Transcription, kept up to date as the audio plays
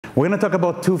We're going to talk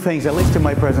about two things, at least in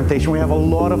my presentation. We have a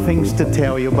lot of things to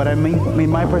tell you, but in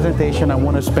my presentation, I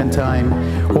want to spend time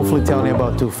hopefully telling you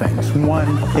about two things. One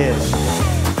is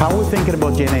how we're thinking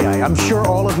about Gen AI. I'm sure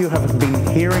all of you have been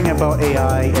hearing about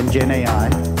AI and Gen AI,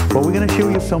 but we're going to show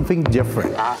you something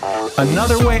different.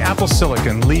 Another way Apple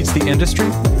Silicon leads the industry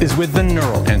is with the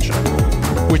Neural Engine,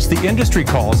 which the industry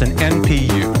calls an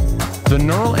NPU. The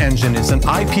Neural Engine is an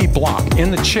IP block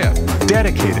in the chip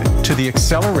dedicated to the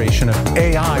acceleration of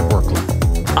AI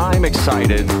workload. I'm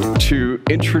excited to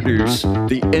introduce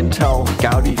the Intel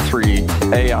Gaudi 3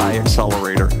 AI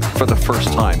accelerator for the first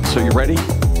time. So you ready?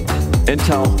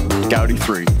 Intel Gaudi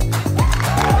 3.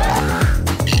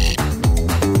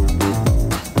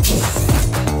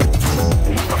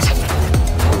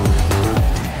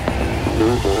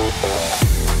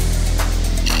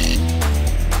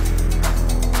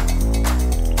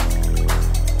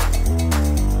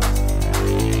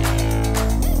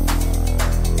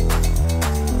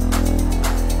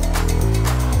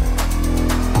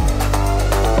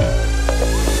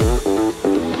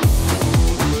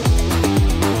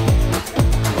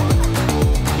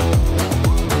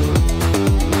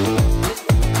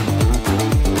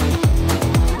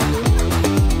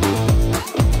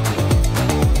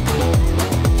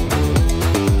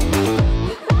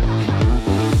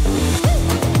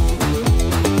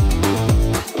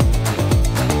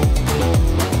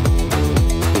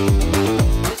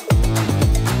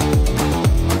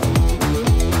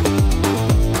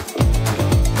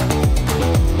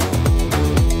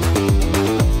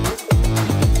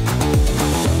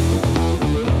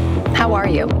 How are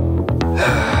you?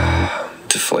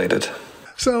 Deflated.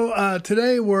 So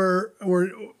today we're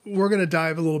going to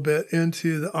dive a little bit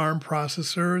into the ARM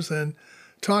processors and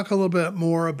talk a little bit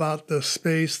more about the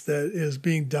space that is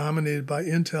being dominated by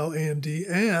Intel, AMD,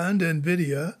 and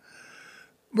NVIDIA.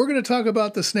 We're going to talk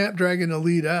about the Snapdragon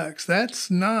Elite X. That's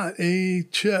not a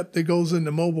chip that goes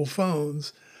into mobile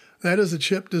phones. That is a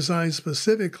chip designed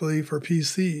specifically for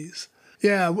PCs.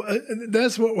 Yeah,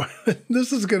 that's what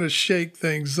this is going to shake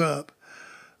things up.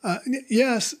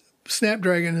 Yes,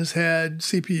 Snapdragon has had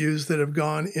CPUs that have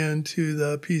gone into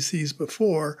the PCs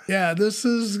before. Yeah, this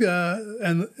is,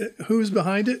 and who's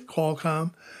behind it?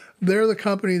 Qualcomm. They're the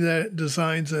company that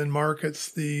designs and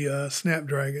markets the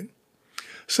Snapdragon.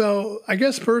 So I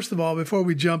guess first of all, before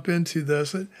we jump into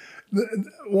this,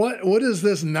 what is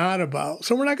this not about?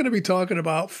 So we're not going to be talking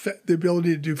about the ability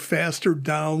to do faster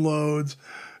downloads,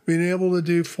 being able to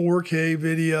do 4K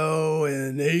video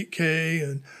and 8K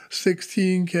and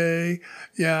 16K.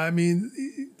 Yeah, I mean,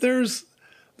 there's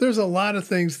a lot of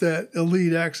things that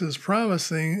Elite X is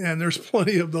promising, and there's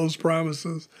plenty of those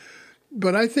promises.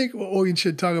 But I think what we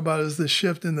should talk about is the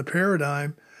shift in the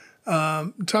paradigm,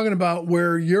 talking about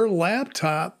where your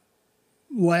laptop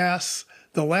lasts,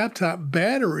 the laptop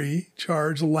battery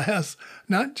charge lasts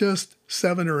not just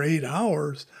 7 or 8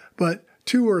 hours, but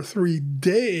 2 or 3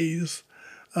 days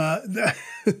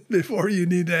before you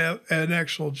need to have an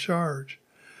actual charge.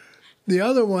 The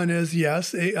other one is,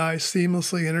 yes, AI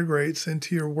seamlessly integrates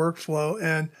into your workflow.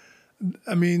 And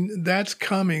I mean, that's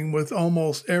coming with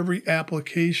almost every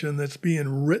application that's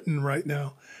being written right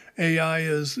now. AI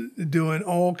is doing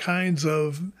all kinds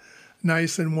of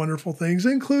nice and wonderful things,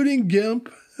 including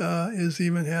GIMP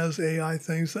even has AI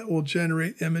things that will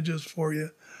generate images for you.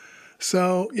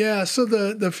 So, yeah, so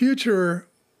the future,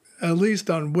 at least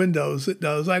on Windows, it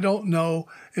does. I don't know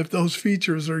if those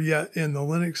features are yet in the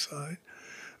Linux side.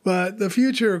 But the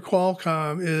future of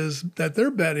Qualcomm is that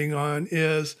they're betting on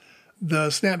is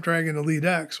the Snapdragon Elite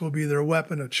X will be their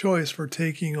weapon of choice for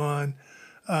taking on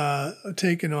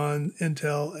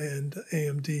Intel and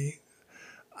AMD.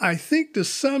 I think to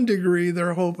some degree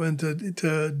they're hoping to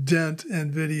dent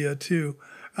NVIDIA too.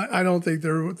 I don't think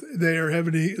they are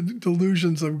having any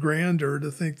delusions of grandeur to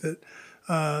think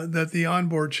that the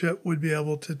onboard chip would be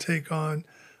able to take on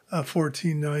a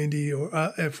 1490 or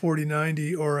a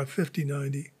 4090 or a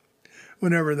 5090,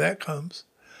 whenever that comes.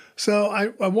 So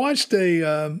I watched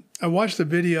a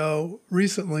video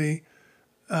recently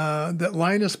that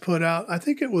Linus put out. I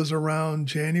think it was around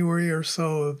January or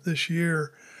so of this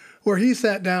year, where he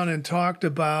sat down and talked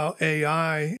about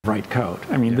AI. Write code.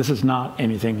 I mean, this is not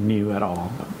anything new at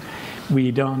all.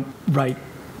 We don't write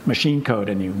machine code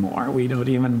anymore. We don't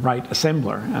even write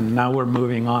assembler. And now we're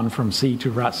moving on from C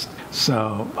to Rust.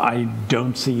 So I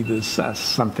don't see this as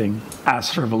something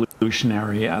as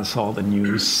revolutionary as all the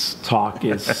news talk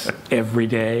is every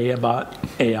day about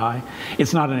AI.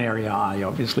 It's not an area I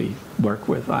obviously work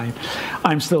with.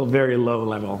 I'm still very low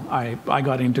level. I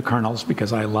got into kernels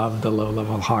because I love the low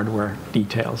level hardware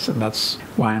details, and that's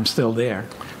why I'm still there.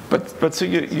 But so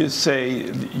you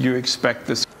say you expect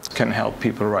this can help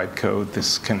people write code.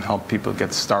 This can help people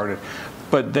get started.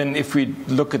 But then if we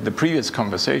look at the previous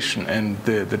conversation and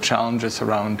the challenges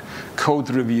around code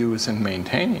reviews and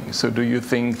maintaining, so do you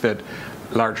think that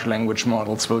large language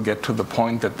models will get to the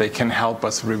point that they can help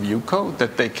us review code,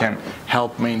 that they can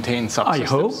help maintain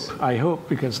subsystems? I hope,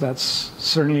 because that's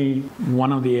certainly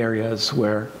one of the areas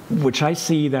which I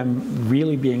see them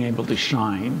really being able to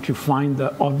shine, to find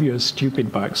the obvious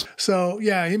stupid bugs. So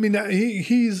yeah, I mean,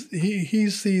 he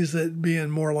sees it being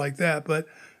more like that, but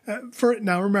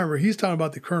now remember, he's talking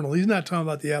about the kernel. He's not talking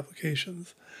about the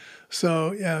applications.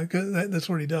 So yeah, that's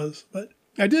what he does. But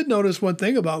I did notice one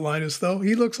thing about Linus, though.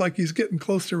 He looks like he's getting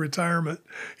close to retirement.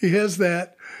 He has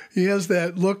that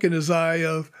look in his eye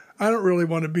of, I don't really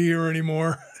want to be here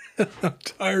anymore. I'm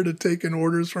tired of taking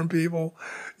orders from people.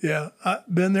 Yeah,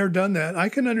 been there, done that. I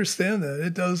can understand that.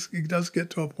 It does get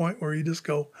to a point where you just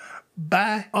go,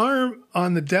 bye. ARM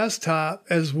on the desktop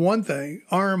is one thing.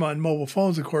 ARM on mobile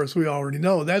phones, of course, we already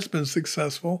know that's been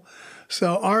successful.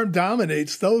 So ARM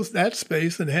dominates that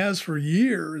space and has for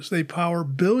years. They power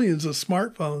billions of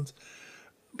smartphones.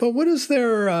 But what does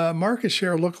their market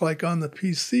share look like on the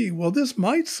PC? Well, this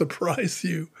might surprise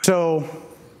you. So,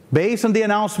 based on the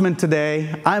announcement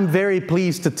today, I'm very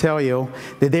pleased to tell you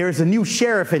that there is a new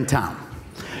sheriff in town.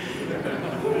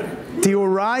 The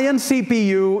Orion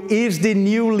CPU is the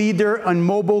new leader on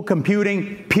mobile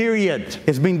computing, period.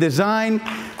 It's been designed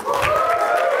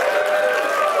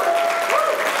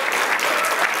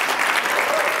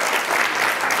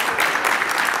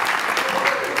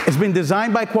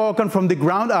by Qualcomm from the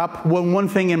ground up with one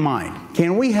thing in mind.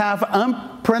 Can we have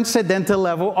unprecedented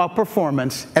level of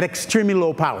performance at extremely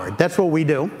low power? That's what we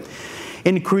do.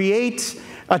 And create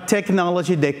a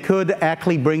technology that could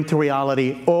actually bring to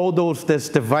reality all those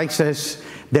devices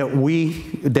that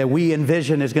we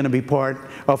envision is going to be part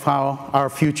of how our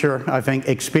future, I think,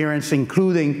 experience,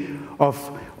 including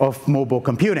of mobile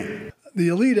computing. The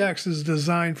Elite X is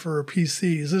designed for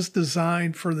PCs. It's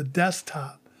designed for the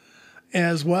desktop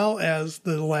as well as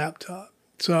the laptop.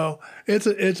 So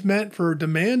it's meant for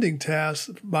demanding tasks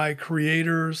by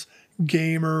creators,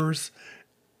 gamers,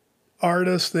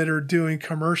 artists that are doing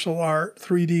commercial art,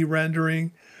 3D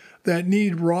rendering, that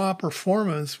need raw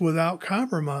performance without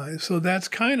compromise. So that's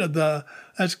kind of the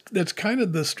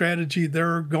strategy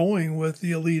they're going with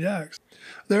the Elite X.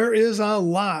 There is a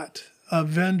lot of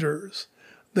vendors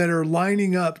that are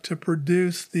lining up to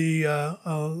produce the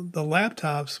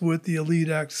laptops with the Elite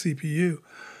X CPU.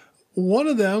 One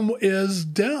of them is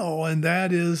Dell, and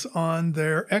that is on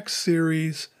their X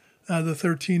series, the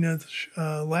 13-inch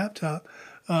laptop.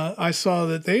 I saw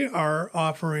that they are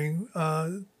offering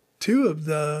 2 of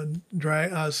the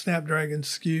Snapdragon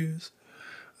SKUs.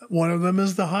 One of them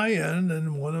is the high end,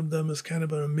 and one of them is kind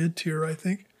of a mid-tier, I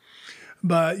think.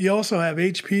 But you also have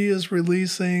HP is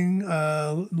releasing,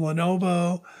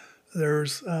 Lenovo,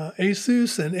 there's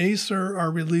Asus and Acer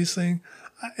are releasing,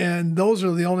 and those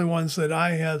are the only ones that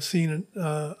I have seen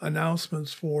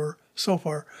announcements for so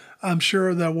far. I'm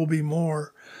sure there will be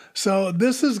more. So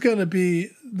this is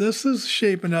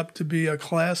shaping up to be a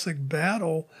classic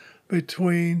battle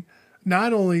between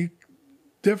not only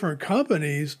different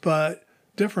companies, but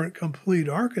different complete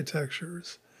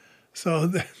architectures. So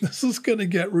this is going to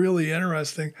get really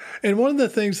interesting. And one of the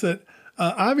things that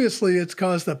obviously it's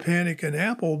caused a panic in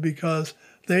Apple because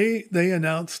they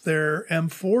announced their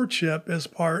M4 chip as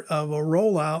part of a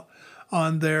rollout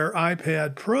on their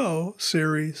iPad Pro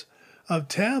series of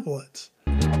tablets.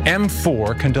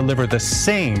 M4 can deliver the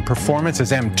same performance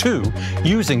as M2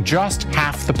 using just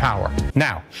half the power.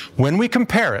 Now, when we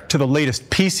compare it to the latest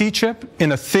PC chip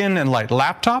in a thin and light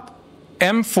laptop,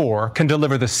 M4 can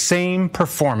deliver the same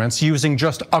performance using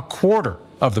just a quarter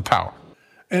of the power.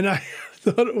 And I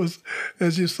thought it was,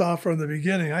 as you saw from the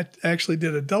beginning, I actually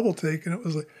did a double take, and it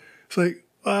was like,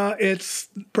 it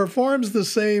performs the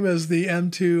same as the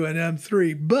M2 and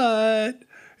M3, but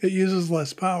it uses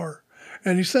less power.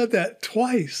 And he said that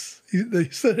twice. He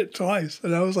said it twice.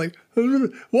 And I was like,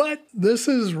 what? This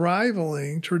is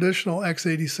rivaling traditional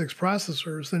x86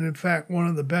 processors. And in fact, one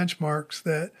of the benchmarks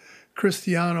that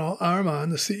Cristiano Arman,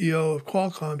 the CEO of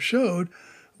Qualcomm, showed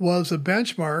was a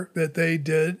benchmark that they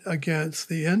did against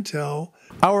the Intel.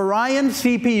 Our Orion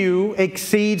CPU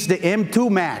exceeds the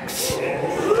M2 Max.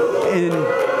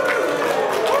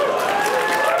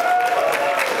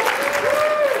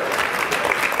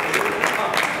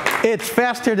 It's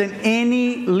faster than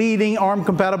any leading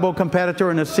ARM-compatible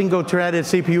competitor in a single-threaded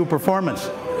CPU performance.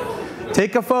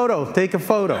 Take a photo. Take a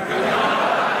photo.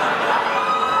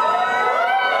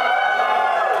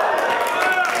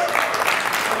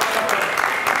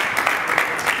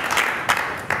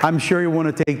 I'm sure you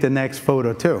want to take the next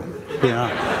photo too.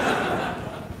 Yeah.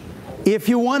 If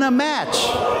you want to match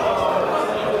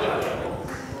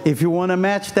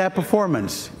that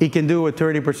performance, it can do it with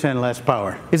 30% less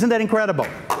power. Isn't that incredible?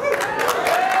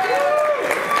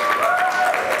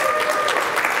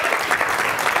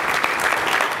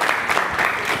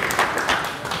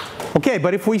 Okay,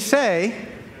 but if we say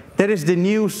that is the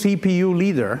new CPU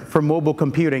leader for mobile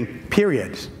computing,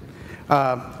 period,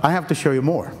 I have to show you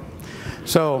more.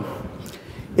 So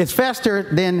it's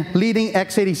faster than leading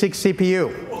x86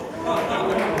 CPU.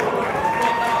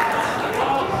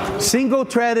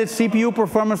 Single-threaded CPU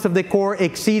performance of the core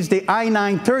exceeds the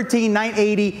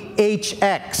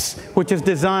i9-13980HX, which is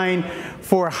designed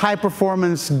for a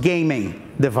high-performance gaming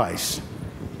device.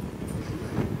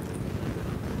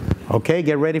 Okay,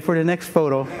 get ready for the next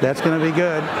photo. That's going to be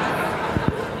good.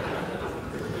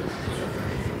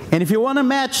 And if you want to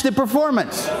match the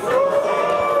performance,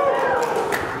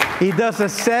 it does a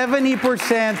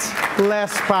 70%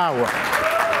 less power.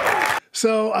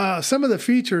 So some of the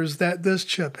features that this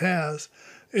chip has,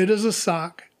 it is a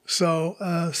SoC, so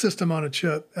system on a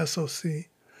chip, SoC.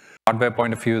 Hardware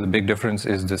point of view, the big difference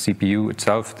is the CPU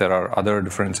itself. There are other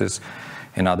differences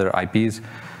in other IPs.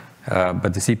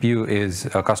 But the CPU is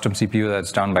a custom CPU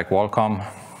that's done by Qualcomm.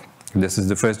 This is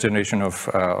the first generation of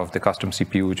the custom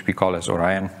CPU, which we call as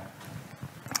Orion.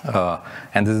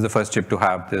 And this is the first chip to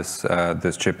have this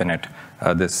chip in it,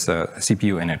 this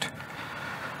CPU in it.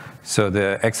 So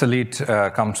the X Elite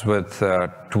comes with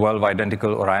 12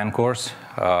 identical Orion cores.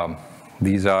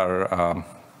 These are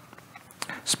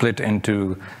split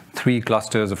into 3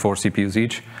 clusters of 4 CPUs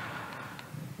each.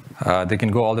 They can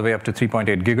go all the way up to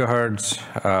 3.8 gigahertz.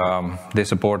 They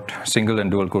support single and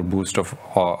dual core boost of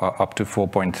up to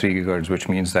 4.3 gigahertz, which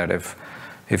means that if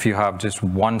you have just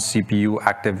one CPU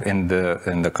active in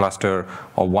the cluster,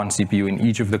 or one CPU in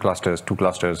each of the clusters, 2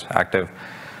 clusters active,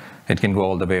 it can go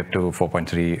all the way up to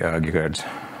 4.3 gigahertz.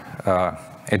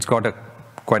 It's got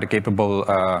quite a capable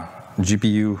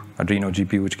GPU, Adreno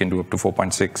GPU, which can do up to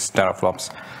 4.6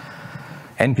 teraflops.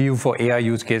 NPU for AI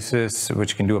use cases,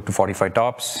 which can do up to 45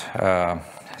 TOPS,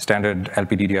 standard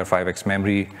LPDDR5X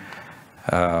memory,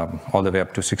 all the way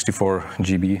up to 64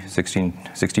 GB,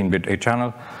 16-bit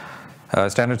 8-channel.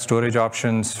 Standard storage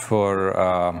options for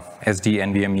SD,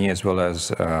 NVMe, as well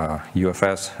as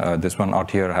UFS. This one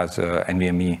out here has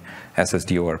NVMe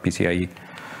SSD or PCIe.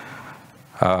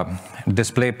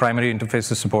 Display primary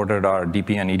interfaces supported are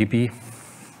DP and EDP.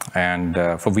 And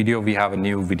for video, we have a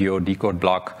new video decode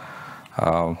block,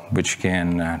 which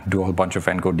can do a whole bunch of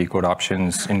encode decode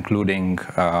options, including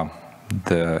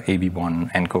the AV1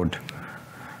 encode,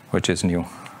 which is new.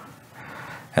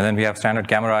 And then we have standard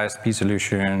camera ISP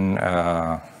solution,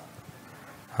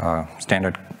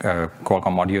 standard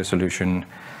Qualcomm audio solution,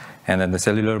 and then the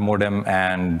cellular modem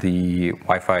and the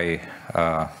Wi-Fi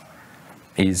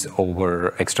is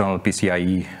over external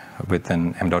PCIe with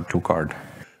an M.2 card.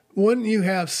 When you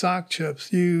have SoC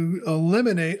chips, you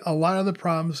eliminate a lot of the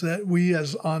problems that we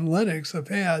as on Linux have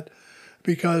had,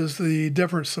 because the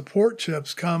different support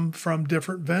chips come from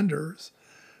different vendors.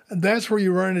 And that's where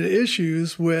you run into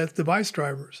issues with device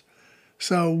drivers.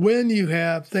 So when you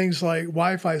have things like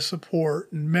Wi-Fi support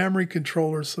and memory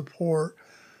controller support,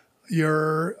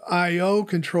 your I/O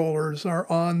controllers are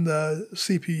on the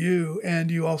CPU,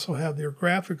 and you also have your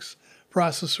graphics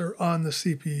processor on the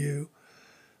CPU,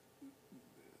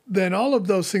 then all of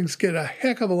those things get a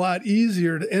heck of a lot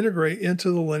easier to integrate into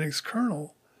the Linux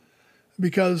kernel,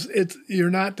 because you're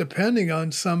not depending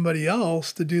on somebody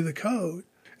else to do the code.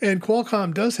 And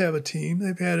Qualcomm does have a team.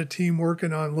 They've had a team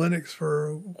working on Linux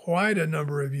for quite a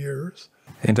number of years.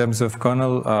 In terms of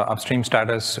kernel upstream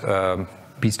status,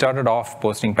 we started off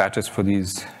posting patches for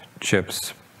these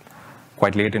chips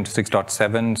quite late into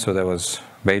 6.7, so there was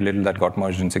very little that got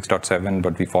merged in 6.7,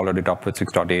 but we followed it up with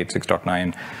 6.8,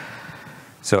 6.9.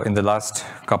 So in the last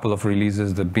couple of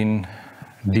releases, there's been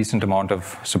a decent amount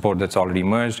of support that's already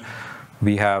merged.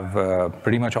 We have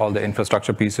pretty much all the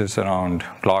infrastructure pieces around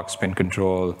clock, spin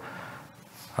control,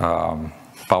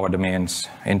 power domains,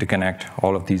 interconnect,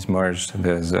 all of these merged.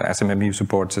 There's SMMU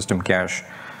support, system cache.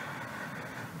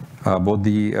 Both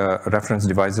the reference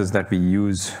devices that we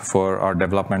use for our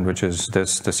development, which is the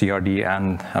CRD,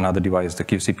 and another device, the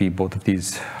QCP, both of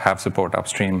these have support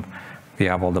upstream. We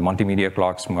have all the multimedia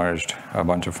clocks merged, a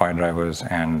bunch of file drivers,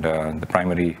 and the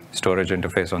primary storage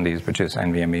interface on these, which is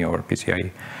NVMe or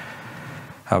PCIe.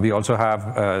 We also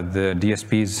have the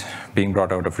DSPs being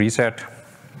brought out of reset,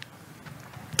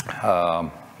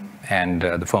 and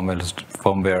the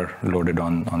firmware loaded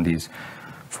on these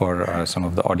for some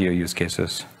of the audio use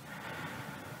cases.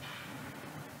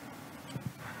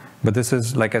 But this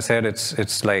is, like I said,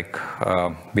 it's like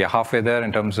we are halfway there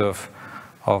in terms of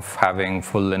of having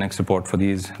full Linux support for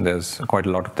these. There's quite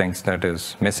a lot of things that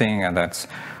is missing, and that's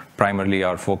primarily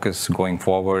our focus going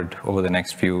forward over the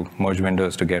next few merge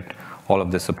windows to get all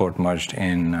of this support merged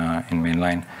in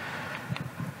mainline.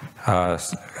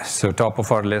 So top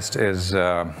of our list is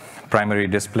primary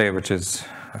display, which is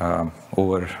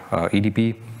over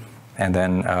EDP, and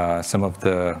then some of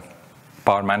the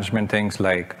power management things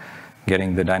like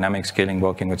getting the dynamic scaling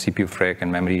working with CPU Frick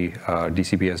and memory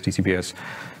DCPS. DCPS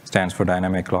stands for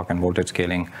dynamic clock and voltage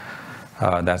scaling.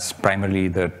 That's primarily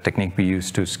the technique we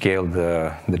use to scale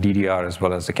the DDR as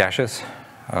well as the caches.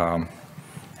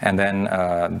 And then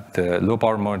the low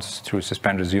power modes through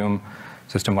suspend resume,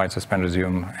 system-wide suspend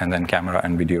resume, and then camera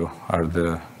and video are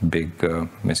the big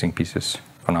missing pieces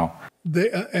for now.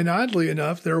 And oddly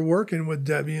enough, they're working with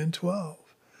Debian 12.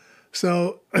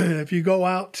 So if you go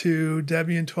out to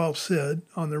Debian 12 SID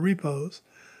on the repos,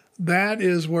 that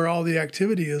is where all the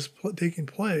activity is taking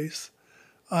place,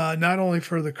 not only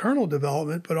for the kernel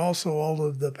development, but also all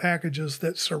of the packages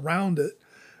that surround it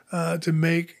to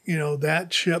make that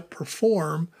chip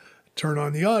perform, turn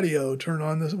on the audio, turn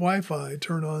on the Wi-Fi,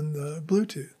 turn on the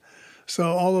Bluetooth.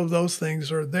 So all of those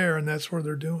things are there, and that's where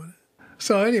they're doing it.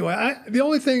 So anyway, the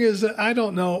only thing is that I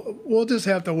don't know. We'll just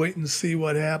have to wait and see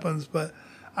what happens, but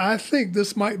I think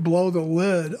this might blow the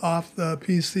lid off the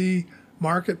PC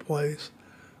marketplace,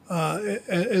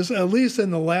 at least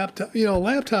in the laptop.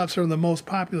 Laptops are the most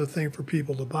popular thing for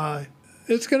people to buy.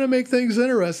 It's going to make things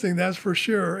interesting, that's for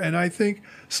sure. And I think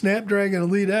Snapdragon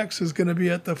Elite X is going to be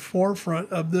at the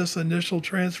forefront of this initial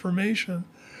transformation.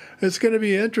 It's going to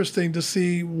be interesting to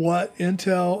see what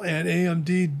Intel and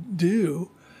AMD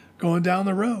do going down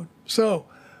the road. So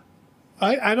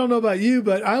I don't know about you,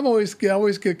 but I always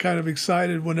get kind of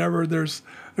excited whenever there's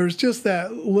just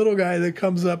that little guy that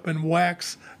comes up and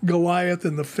whacks Goliath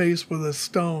in the face with a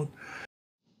stone.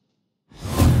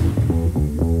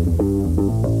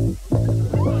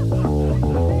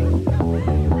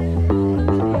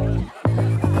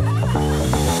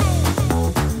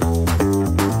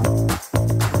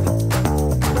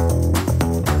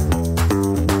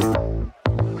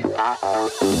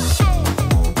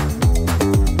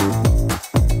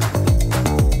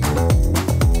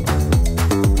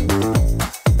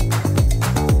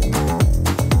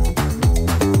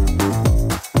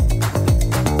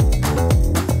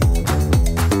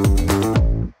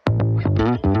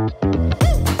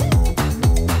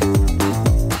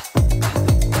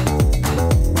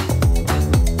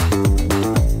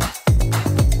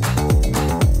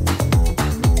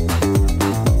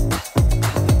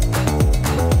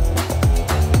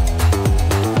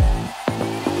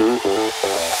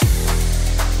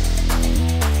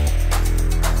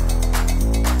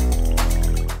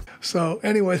 So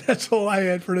anyway, that's all I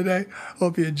had for today.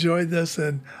 Hope you enjoyed this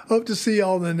and hope to see you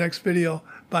all in the next video.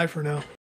 Bye for now.